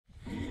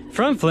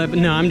Front flip?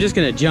 No, I'm just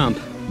gonna jump.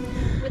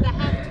 With a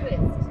half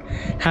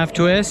twist. Half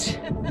twist?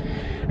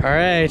 All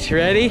right,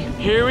 ready?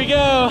 Here we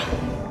go.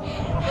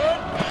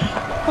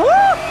 Woo!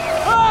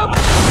 Oh!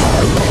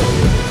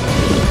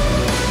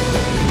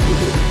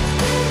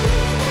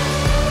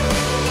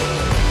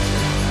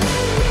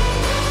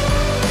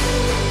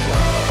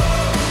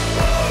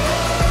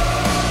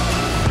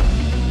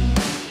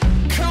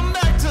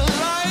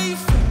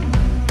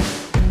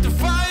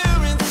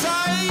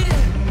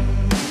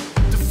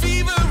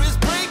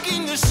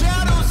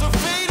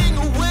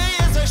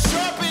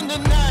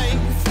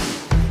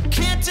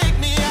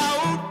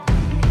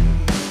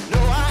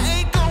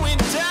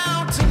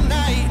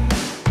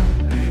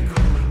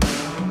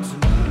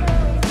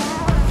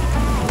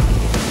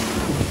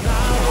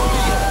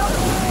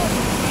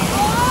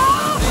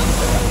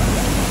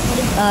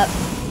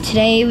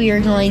 Today we are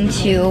going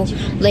to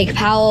Lake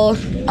Powell.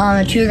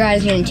 The tour guide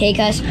is going to take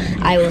us.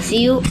 I will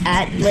see you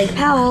at Lake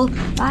Powell.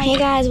 Bye. Hey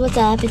guys, what's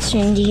up? It's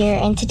Trinity here,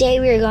 and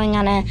today we are going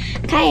on a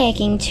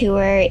kayaking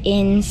tour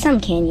in some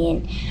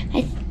canyon,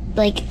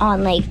 like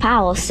on Lake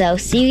Powell. So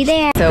see you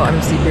there. So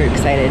I'm super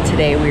excited.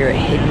 Today we are at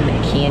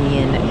Hidden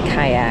Canyon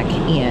Kayak,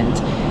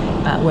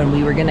 and when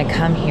we were going to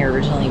come here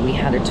originally, we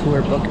had a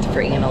tour booked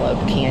for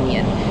Antelope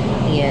Canyon,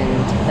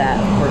 and that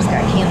of course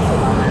got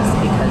canceled on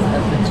us because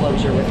of the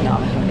closure with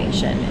Navajo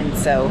Nation. And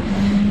so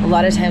a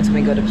lot of times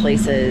when we go to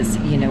places,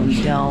 you know,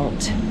 we don't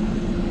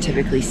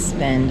typically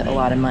spend a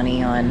lot of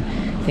money on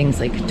things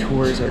like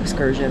tours or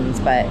excursions,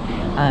 but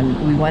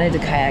we wanted to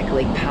kayak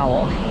Lake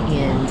Powell,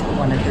 and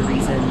one of the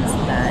reasons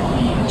that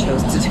we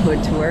chose to do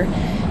a tour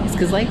is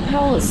because Lake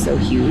Powell is so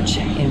huge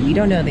and we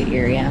don't know the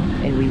area,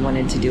 and we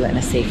wanted to do it in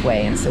a safe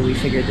way. And so we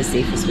figured the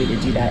safest way to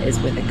do that is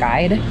with a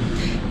guide.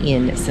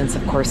 And since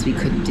of course we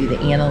couldn't do the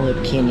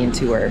Antelope Canyon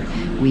tour,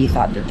 we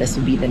thought that this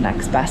would be the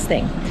next best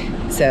thing.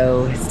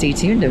 So stay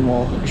tuned and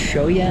we'll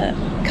show you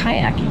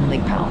kayaking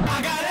Lake Powell.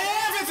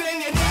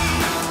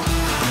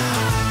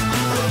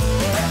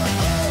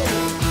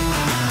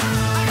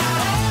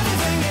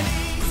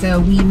 So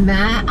we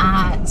met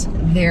at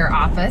their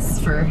office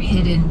for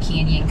Hidden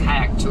Canyon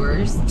Kayak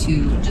Tours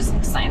to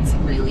just sign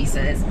some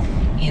releases,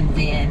 and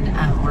then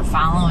we're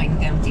following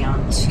them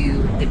down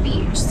to the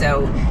beach.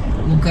 So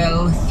we'll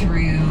go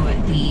through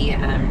the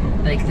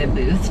like the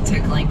booth to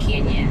Glen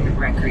Canyon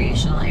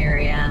Recreational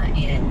Area,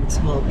 and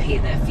we'll pay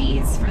the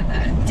fees for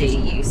the day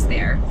use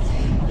there.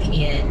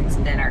 And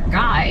then our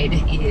guide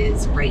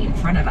is right in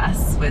front of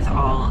us with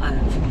all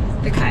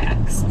of the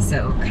kayaks.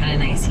 So kind of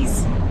nice.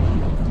 He's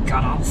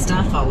got all the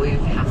stuff. All we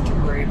have to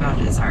worry about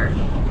is our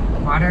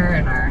water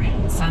and our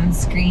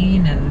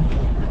sunscreen,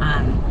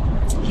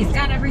 and he's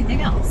got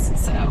everything else.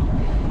 So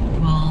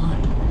we'll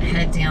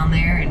head down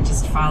there and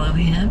just follow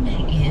him,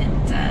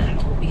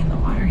 and we'll be in the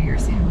water here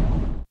soon.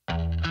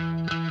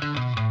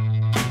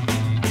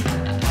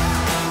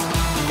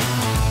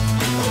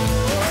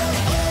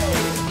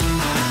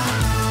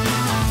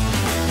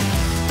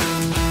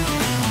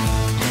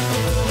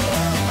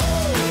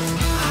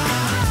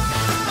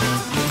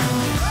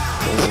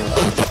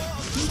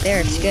 There,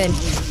 it's good.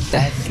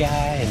 That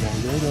guy in a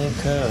little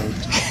coat.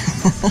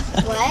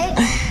 What?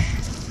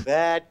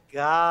 That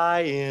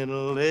guy in a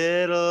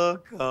little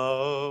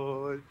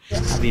coat.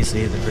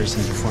 Obviously, the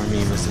person before me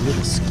was a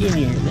little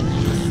skinnier than I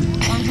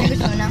am.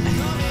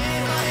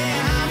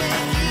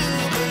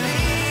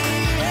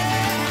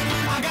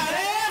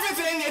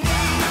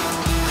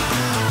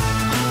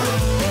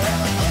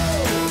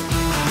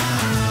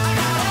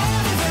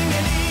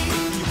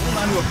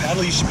 Onto a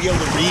paddle, you should be able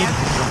to read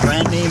the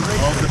brand name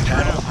of the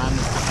paddle on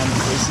the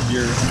face of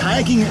your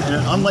kayaking.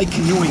 Unlike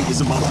canoeing,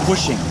 is about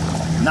pushing,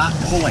 not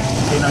pulling.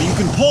 Okay, now you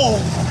can pull,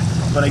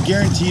 but I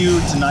guarantee you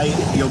tonight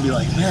you'll be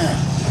like, man,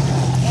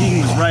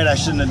 he was right, I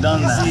shouldn't have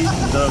done that.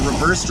 The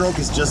reverse stroke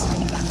is just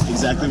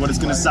exactly what it's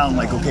going to sound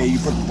like. Okay, you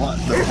put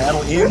the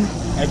paddle in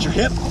at your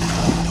hip,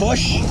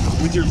 push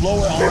with your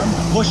lower arm,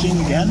 pushing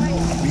again.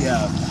 We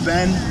have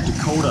Ben,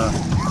 Dakota,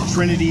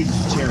 Trinity,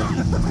 Terry.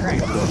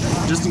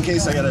 Just in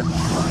case I gotta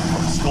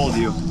scold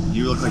you,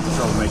 you look like the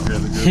troublemaker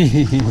of the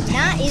group.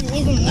 Not isn't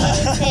me.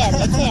 It's him.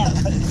 It's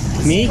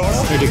him. Me or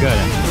Dakota?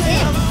 It's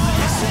him.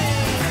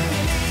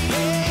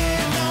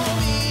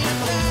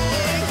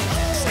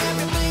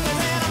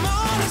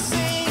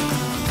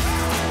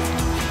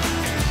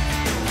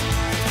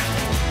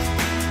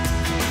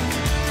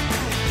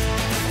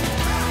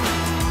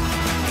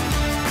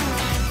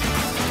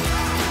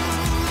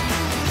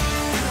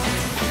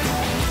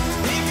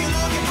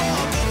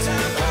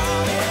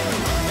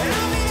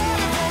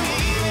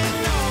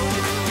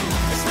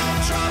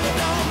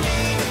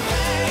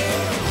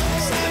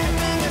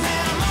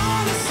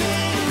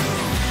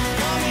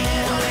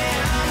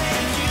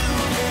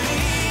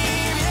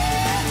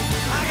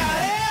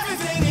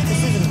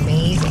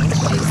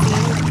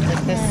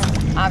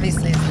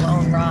 Obviously it's low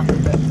and rock,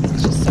 but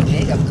it's just so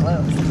big up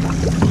close.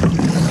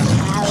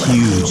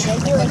 Huge.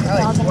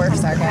 Oh, it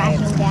dwarfs our guide.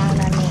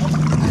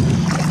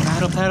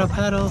 Paddle, paddle,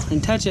 paddle,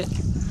 and touch it.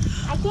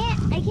 I can't,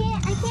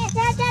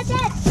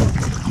 touch.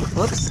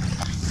 Whoops.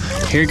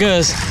 Here it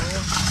goes.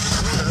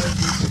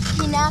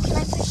 You know, can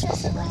I push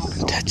this away?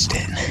 Touched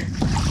it.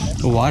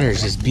 The water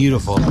is just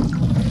beautiful. I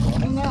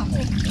know, it's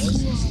like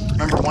cheese.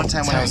 Remember one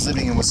time when I was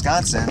living in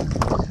Wisconsin,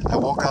 I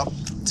woke up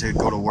to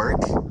go to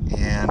work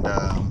and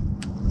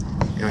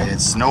it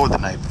snowed the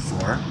night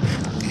before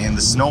and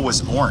the snow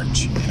was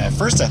orange. And at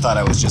first I thought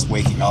I was just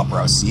waking up or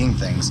I was seeing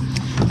things.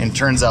 And it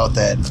turns out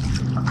that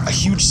a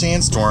huge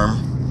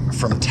sandstorm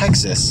from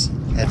Texas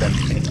had been,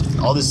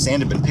 all this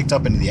sand had been picked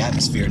up into the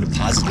atmosphere and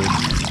deposited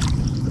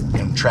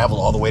and traveled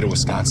all the way to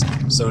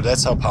Wisconsin. So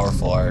that's how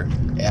powerful our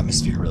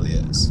atmosphere really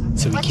is.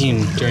 So we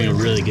came during a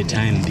really good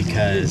time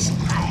because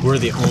we're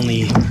the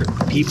only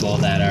people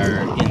that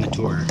are in the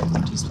tour.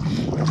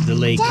 The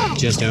lake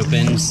just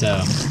opened,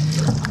 so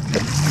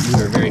we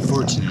were very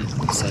fortunate.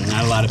 So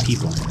not a lot of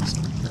people.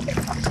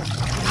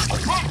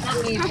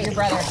 Your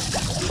brother.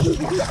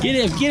 Get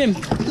him,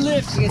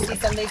 lift. You can see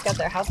somebody's got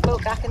their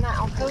houseboat back in that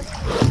alcove.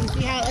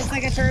 See how it looks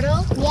like a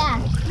turtle? Yeah.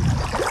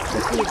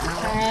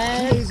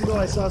 2 days ago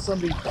I saw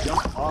somebody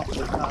jump off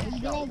the top. Are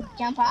you gonna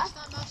jump off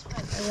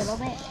a little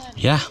bit?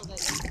 Yeah,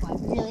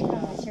 Really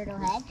from the turtle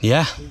head?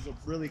 yeah. There's a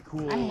really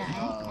cool I'm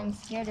not. I'm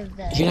scared of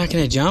the. You're not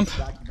gonna jump?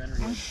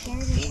 I'm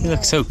scared of You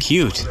look so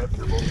cute.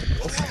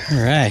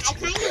 All right.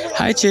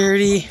 Hi,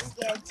 Charity.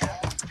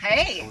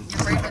 Hey,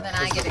 you're braver than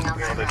I getting on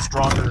that. that's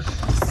stronger.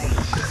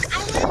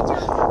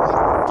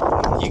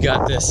 You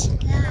got this.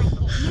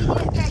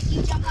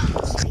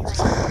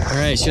 All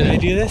right, should I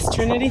do this,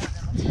 Trinity?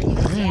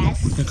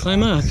 Yes. Now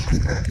climb up.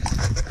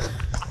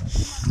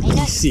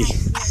 Let's see.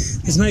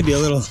 This might be a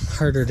little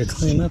harder to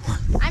climb up on.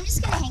 I'm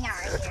just gonna hang out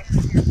right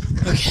here.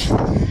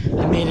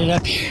 Okay, I made it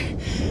up here.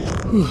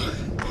 Whew.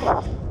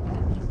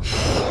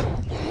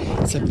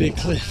 It's a big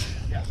cliff.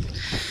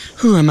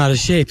 Whew, I'm out of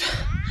shape.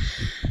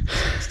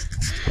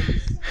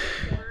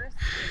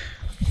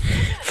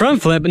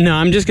 Front flip? No,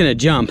 I'm just gonna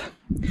jump.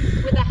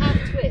 With a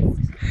half twist.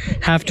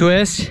 Half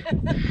twist.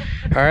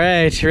 All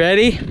right,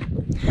 ready?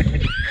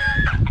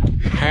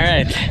 All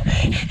right.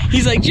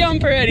 He's like,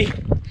 jump already.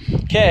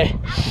 Okay,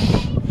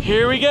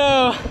 here we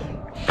go.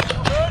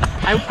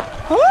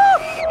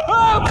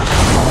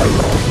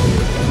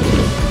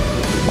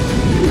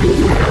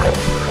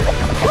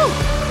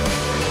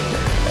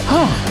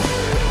 Oh,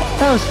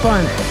 that was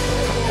fun.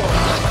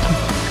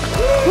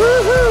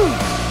 Woohoo!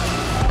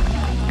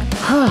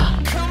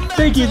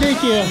 Thank you,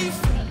 thank you.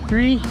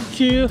 3,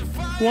 2,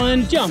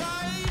 1, jump.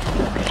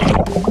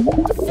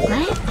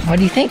 What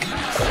do you think?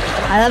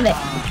 I love it.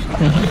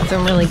 So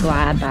I'm really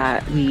glad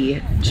that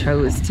we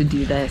chose to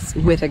do this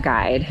with a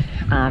guide.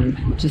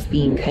 Just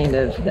being kind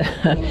of the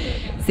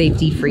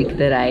safety freak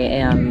that I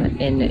am,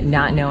 and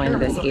not knowing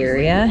this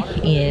area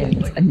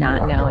and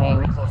not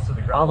knowing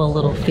all the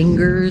little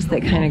fingers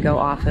that kind of go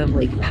off of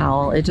Lake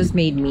Powell, it just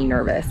made me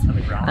nervous.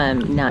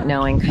 Not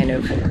knowing kind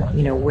of,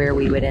 you know, where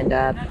we would end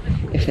up,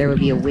 if there would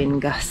be a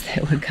wind gust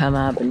that would come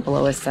up and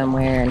blow us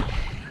somewhere,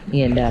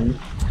 and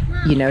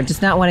you know,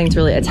 just not wanting to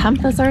really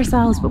attempt this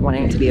ourselves, but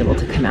wanting to be able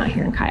to come out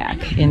here and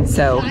kayak. And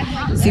so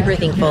super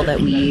thankful that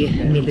we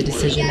made the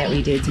decision that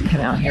we did to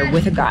come out here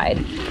with a guide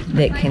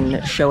that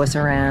can show us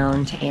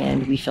around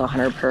and we feel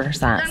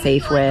 100%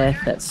 safe with,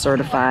 that's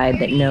certified,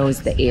 that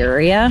knows the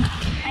area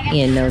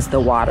and knows the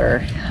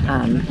water,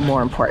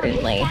 more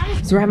importantly.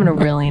 So we're having a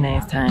really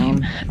nice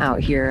time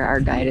out here. Our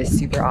guide is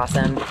super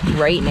awesome.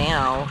 Right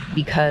now,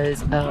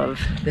 because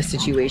of the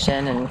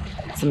situation and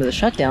some of the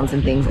shutdowns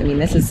and things, I mean,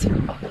 this is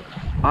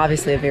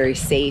obviously a very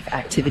safe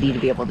activity to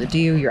be able to do.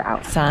 You're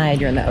outside,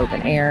 you're in the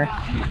open air,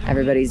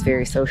 everybody's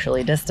very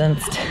socially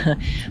distanced.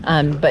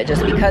 But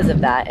just because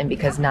of that, and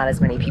because not as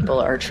many people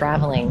are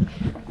traveling,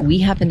 we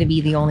happen to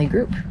be the only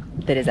group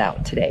that is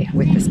out today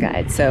with this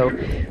guide. So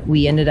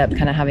we ended up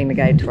kind of having the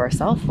guide to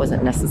ourselves.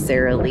 Wasn't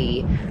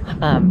necessarily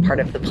part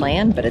of the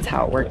plan, but it's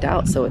how it worked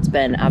out. So it's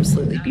been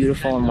absolutely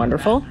beautiful and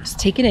wonderful. Just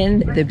taking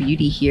in the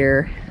beauty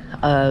here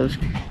of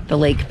the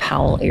Lake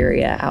Powell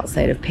area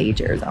outside of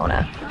Page,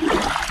 Arizona.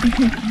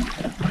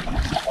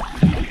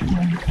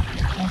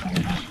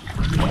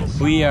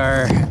 We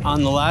are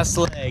on the last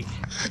leg.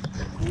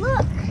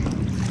 Look,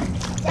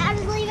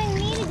 Dad's leaving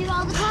me to do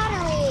all the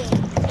paddling.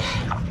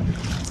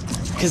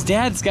 Because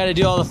Dad's got to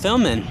do all the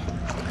filming.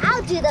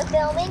 I'll do the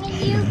filming and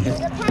you do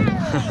the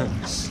paddling.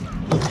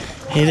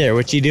 Hey there,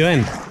 what you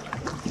doing?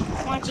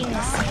 Watching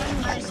the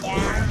sand,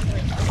 Dad.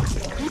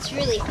 That's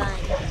really fun.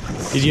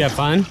 Did you have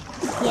fun?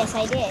 Yes,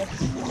 I did.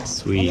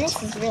 Sweet. And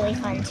this is really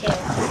fun too.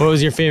 What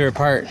was your favorite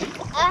part?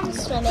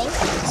 Swimming.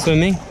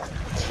 Swimming?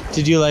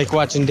 Did you like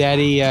watching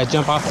Daddy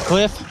jump off the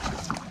cliff?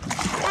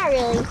 Not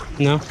really.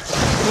 No?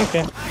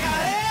 Okay.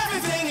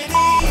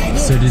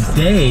 So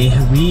today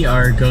we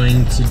are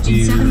going to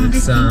do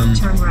some...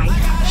 Turn right.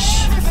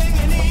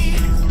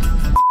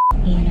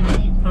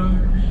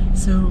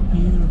 So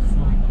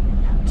beautiful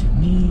to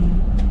me.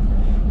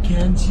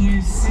 Can't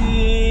you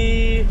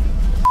see?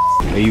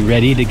 Are you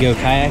ready to go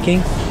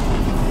kayaking?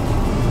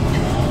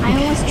 I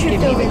almost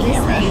tripped over this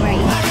thing right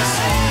here.